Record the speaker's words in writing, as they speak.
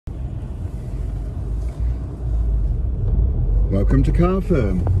Welcome to Car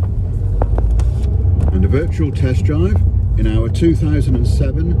Firm and a virtual test drive in our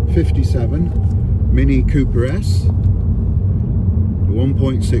 2007 57 Mini Cooper S, the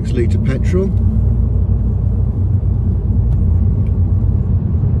 1.6 litre petrol.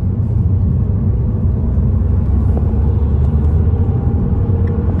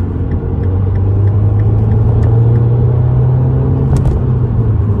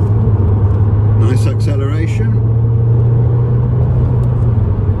 Nice acceleration.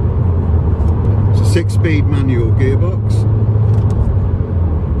 6-speed manual gearbox.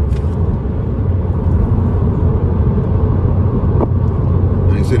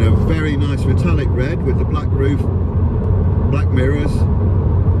 And it's in a very nice metallic red with the black roof, black mirrors,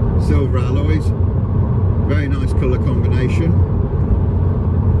 silver alloys. Very nice colour combination.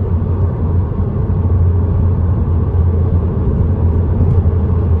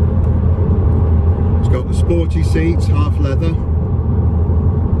 It's got the sporty seats, half leather.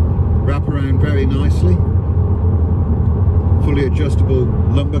 Wrap around very nicely. Fully adjustable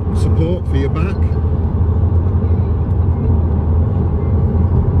lumbar support for your back.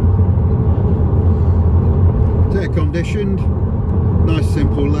 It's air conditioned. Nice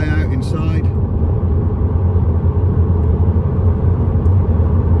simple layout inside.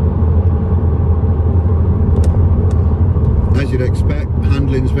 As you'd expect,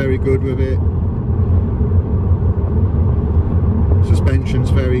 handling's very good with it. Suspension's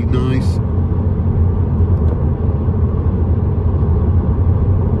very nice.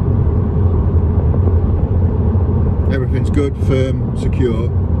 Everything's good, firm, secure.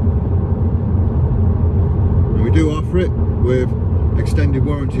 And we do offer it with extended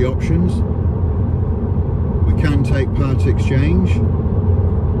warranty options. We can take part exchange.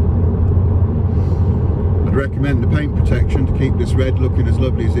 I'd recommend the paint protection to keep this red looking as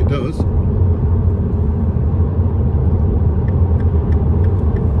lovely as it does.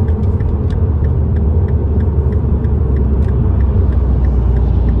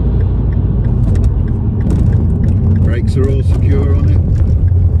 Brakes are all secure on it.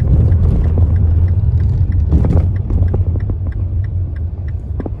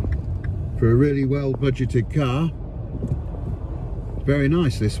 For a really well budgeted car. Very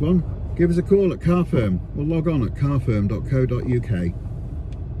nice, this one. Give us a call at Car Firm or log on at carfirm.co.uk.